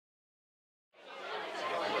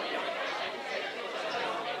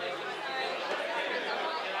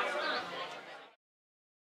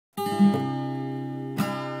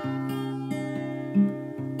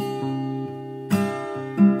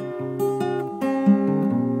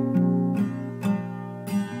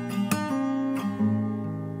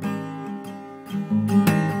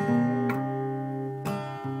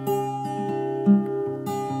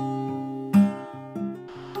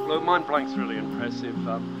Mind Blank's really impressive.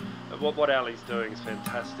 What Ali's doing is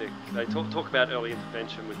fantastic. They talk about early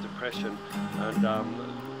intervention with depression, and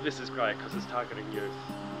this is great because it's targeting youth,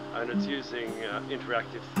 and it's using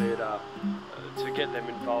interactive theatre to get them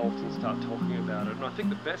involved and start talking about it. And I think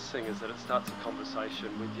the best thing is that it starts a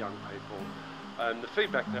conversation with young people. And the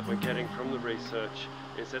feedback that we're getting from the research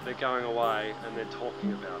is that they're going away and they're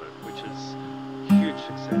talking about it, which is huge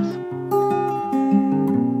success.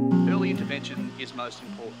 Early intervention is most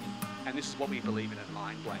important, and this is what we believe in at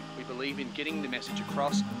Mind Blank. We believe in getting the message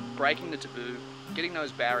across, breaking the taboo, getting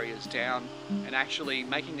those barriers down, and actually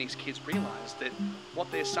making these kids realise that what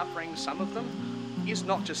they're suffering, some of them, is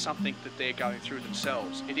not just something that they're going through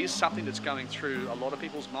themselves. It is something that's going through a lot of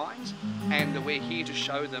people's minds, and that we're here to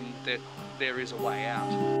show them that there is a way out.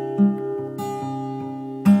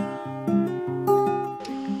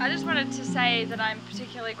 I just wanted to say that I'm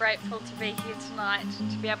particularly grateful to be here tonight,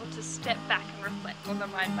 to be able to step back and reflect on the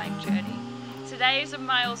Mind Blank journey. Today is a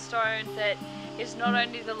milestone that is not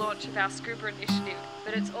only the launch of our SCUBA initiative,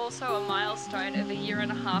 but it's also a milestone of 1.5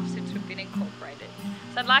 years since we've been incorporated.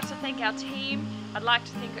 So I'd like to thank our team, I'd like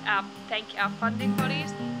to thank our funding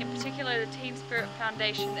bodies, in particular the Teen Spirit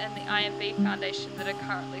Foundation and the IMB Foundation that are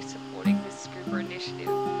currently supporting this SCUBA initiative.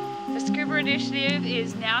 The SCUBA initiative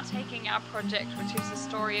is now taking our project, which is the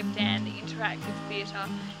story of Dan, the interactive theatre,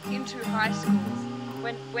 into high schools.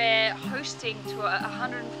 When we're hosting to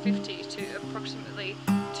 150 to approximately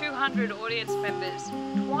 200 audience members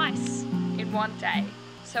twice in one day.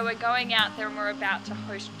 So we're going out there and we're about to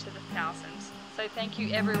host to the thousands. So thank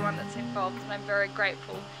you everyone that's involved, and I'm very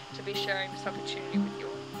grateful to be sharing this opportunity with you.